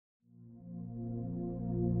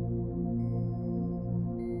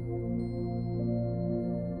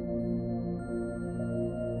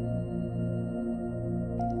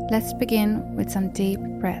Let's begin with some deep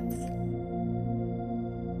breaths.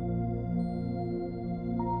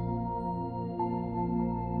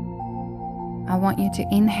 I want you to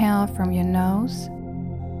inhale from your nose,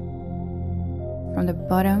 from the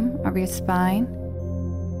bottom of your spine.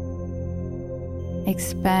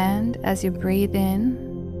 Expand as you breathe in.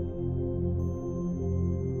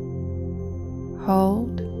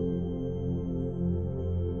 Hold.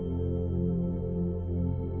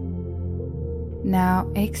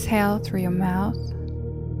 Now exhale through your mouth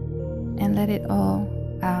and let it all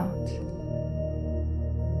out.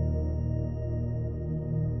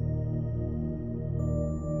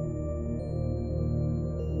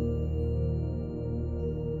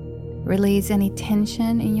 Release any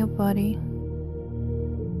tension in your body.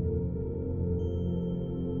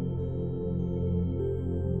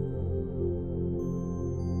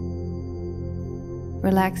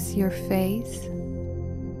 Relax your face.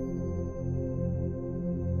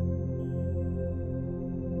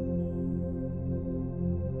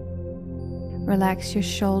 Relax your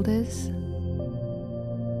shoulders.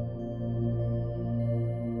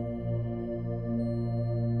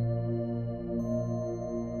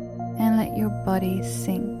 And let your body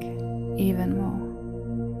sink even more.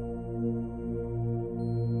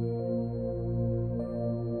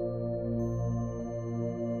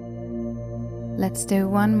 Let's do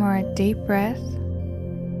one more deep breath.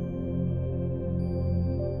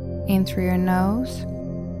 In through your nose.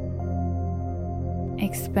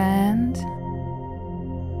 Expand.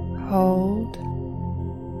 Hold.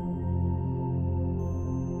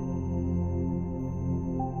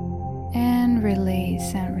 And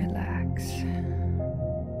release and relax.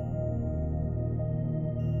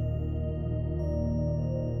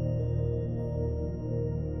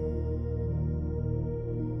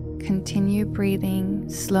 Continue breathing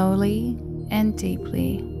slowly and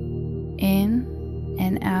deeply in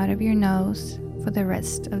and out of your nose for the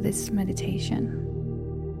rest of this meditation.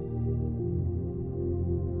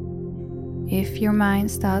 If your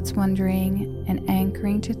mind starts wandering and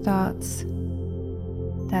anchoring to thoughts,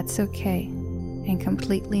 that's okay and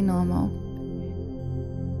completely normal.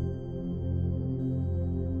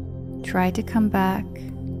 Try to come back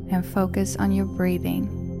and focus on your breathing.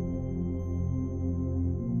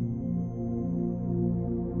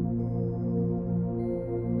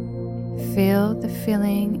 Feel the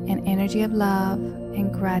feeling and energy of love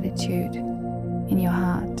and gratitude in your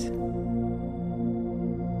heart.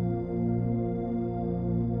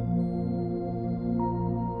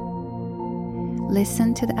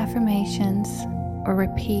 Listen to the affirmations or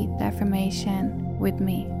repeat the affirmation with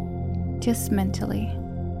me, just mentally.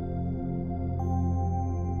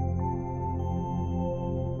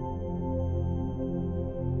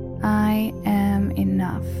 I am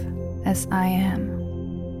enough as I am.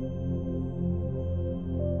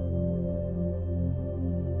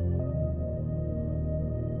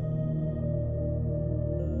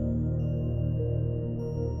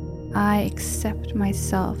 I accept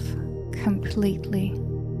myself completely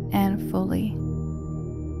and fully.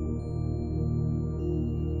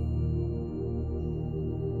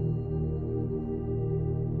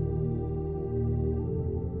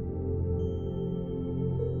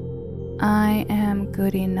 I am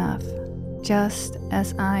good enough just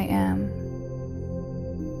as I am.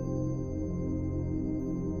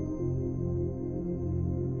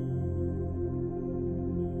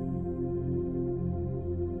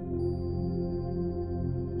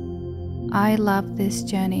 I love this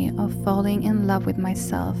journey of falling in love with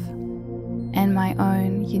myself and my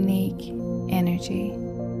own unique energy.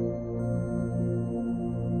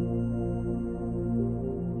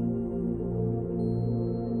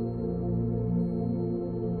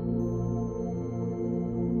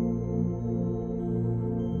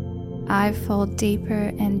 I fall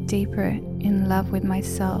deeper and deeper in love with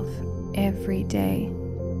myself every day.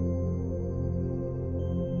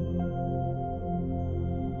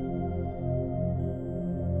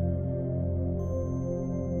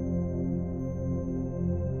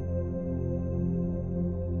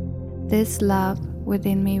 This love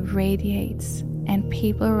within me radiates, and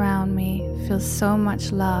people around me feel so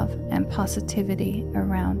much love and positivity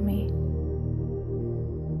around me.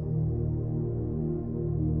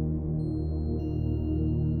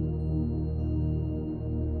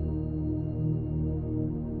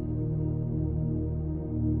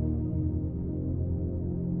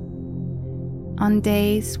 On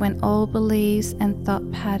days when old beliefs and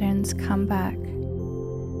thought patterns come back,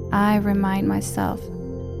 I remind myself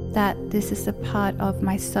that this is a part of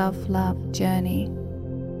my self-love journey.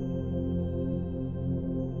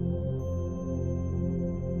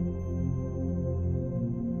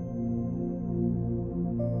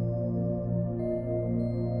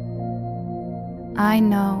 I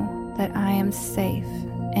know that I am safe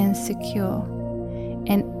and secure,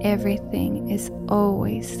 and everything is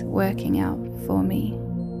always working out for me.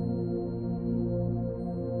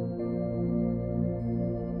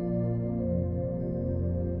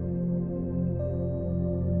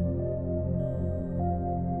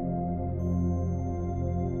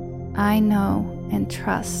 I know and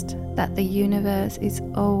trust that the universe is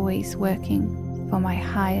always working for my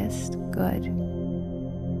highest good.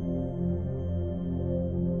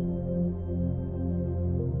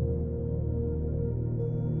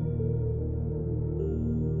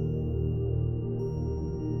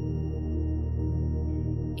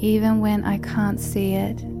 Even when I can't see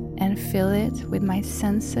it and feel it with my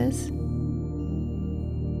senses,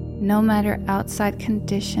 no matter outside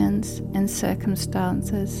conditions and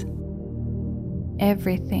circumstances,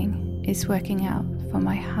 everything is working out for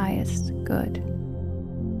my highest good.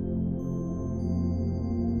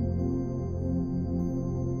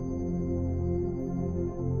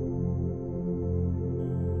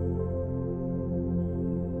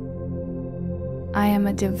 I am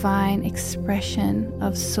a divine expression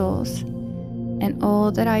of Source, and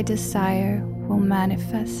all that I desire will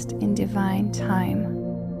manifest in divine time.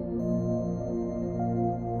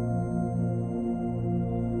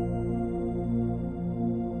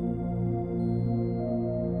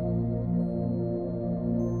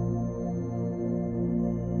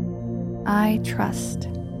 I trust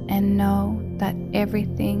and know that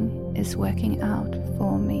everything is working out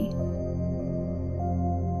for me.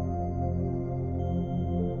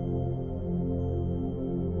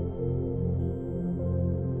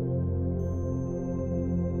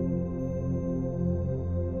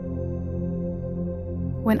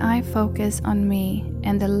 When I focus on me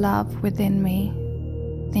and the love within me,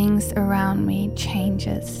 things around me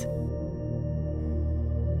changes.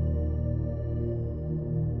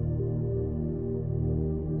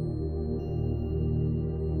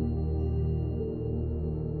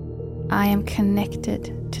 I am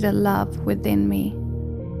connected to the love within me,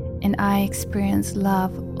 and I experience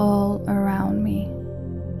love all around me.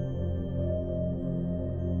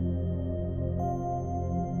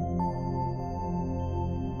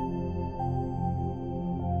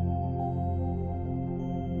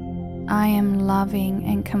 I am loving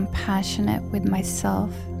and compassionate with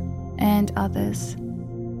myself and others.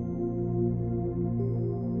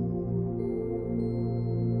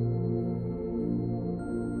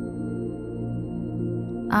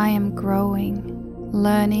 I am growing,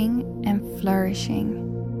 learning, and flourishing.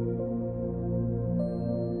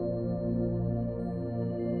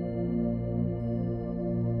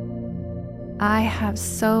 I have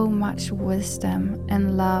so much wisdom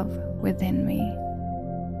and love within me.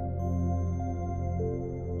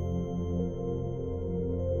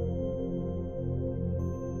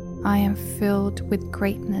 I am filled with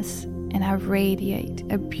greatness and I radiate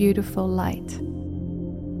a beautiful light.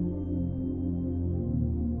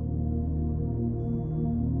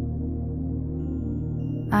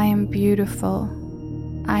 I am beautiful.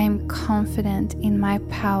 I am confident in my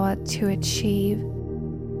power to achieve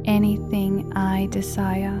anything I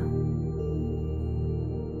desire.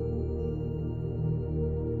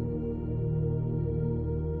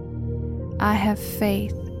 I have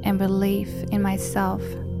faith and belief in myself.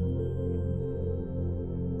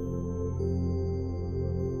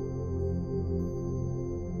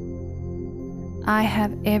 I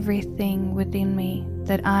have everything within me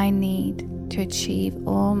that I need to achieve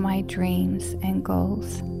all my dreams and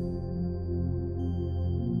goals.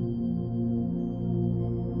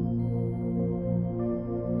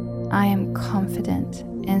 I am confident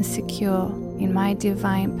and secure in my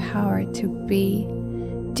divine power to be,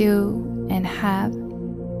 do, and have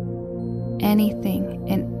anything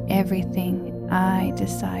and everything I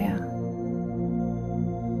desire.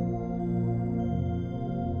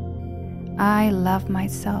 I love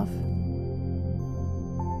myself.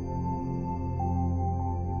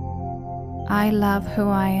 I love who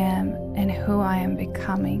I am and who I am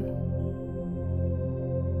becoming.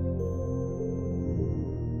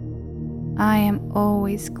 I am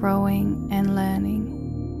always growing and learning.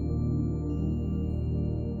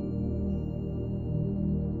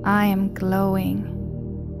 I am glowing.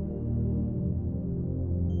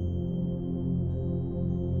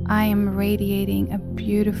 I am radiating a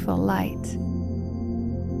beautiful light.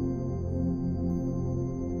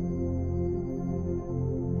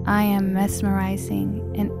 I am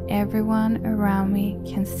mesmerizing, and everyone around me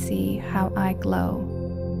can see how I glow.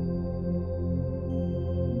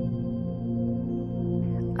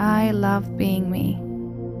 I love being me.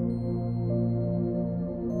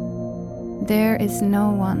 There is no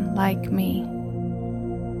one like me.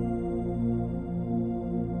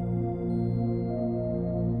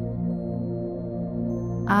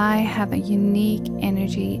 I have a unique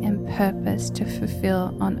energy and purpose to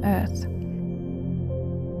fulfill on earth.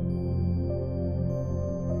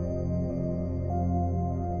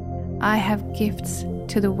 I have gifts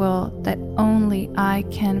to the world that only I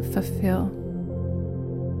can fulfill.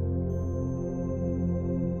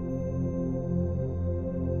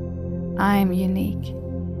 I am unique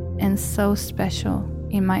and so special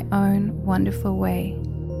in my own wonderful way.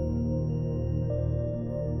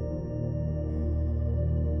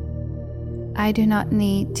 I do not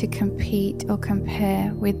need to compete or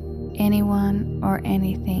compare with anyone or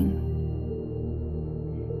anything,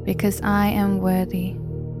 because I am worthy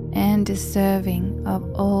and deserving of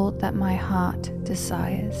all that my heart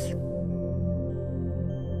desires.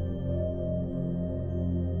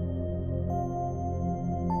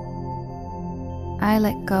 I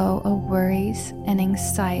let go of worries and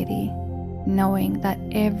anxiety, knowing that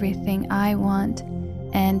everything I want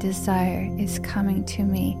and desire is coming to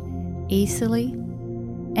me easily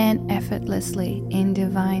and effortlessly in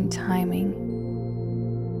divine timing.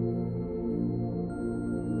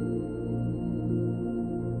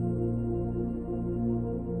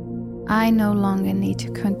 I no longer need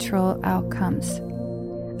to control outcomes.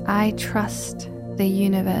 I trust the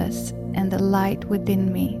universe and the light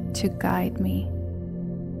within me to guide me.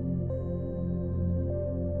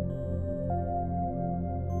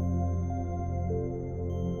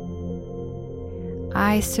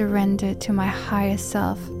 I surrender to my higher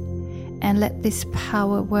self and let this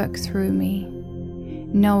power work through me,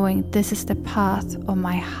 knowing this is the path of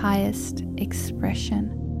my highest expression.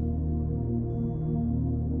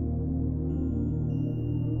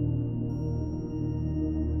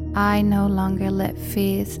 I no longer let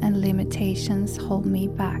fears and limitations hold me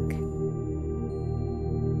back.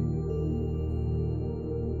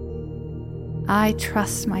 I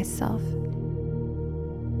trust myself,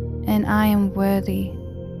 and I am worthy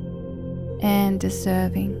and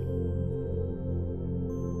deserving.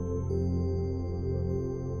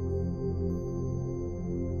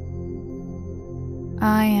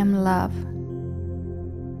 I am love.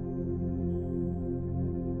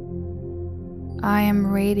 I am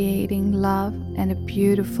radiating love and a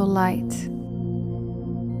beautiful light.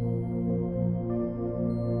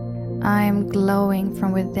 I am glowing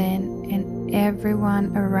from within, and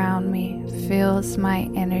everyone around me feels my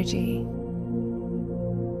energy.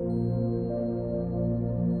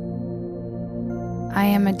 I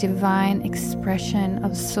am a divine expression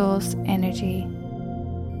of source energy.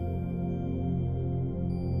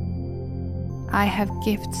 I have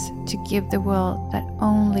gifts to give the world that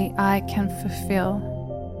only I can fulfill.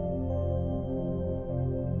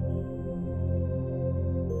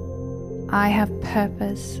 I have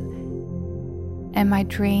purpose, and my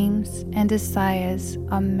dreams and desires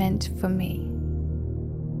are meant for me.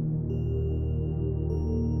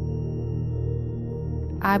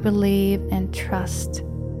 I believe and trust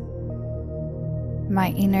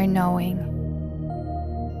my inner knowing.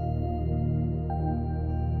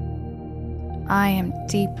 I am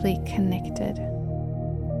deeply connected.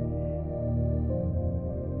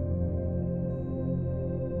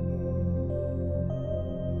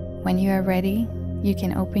 When you are ready, you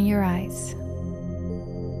can open your eyes.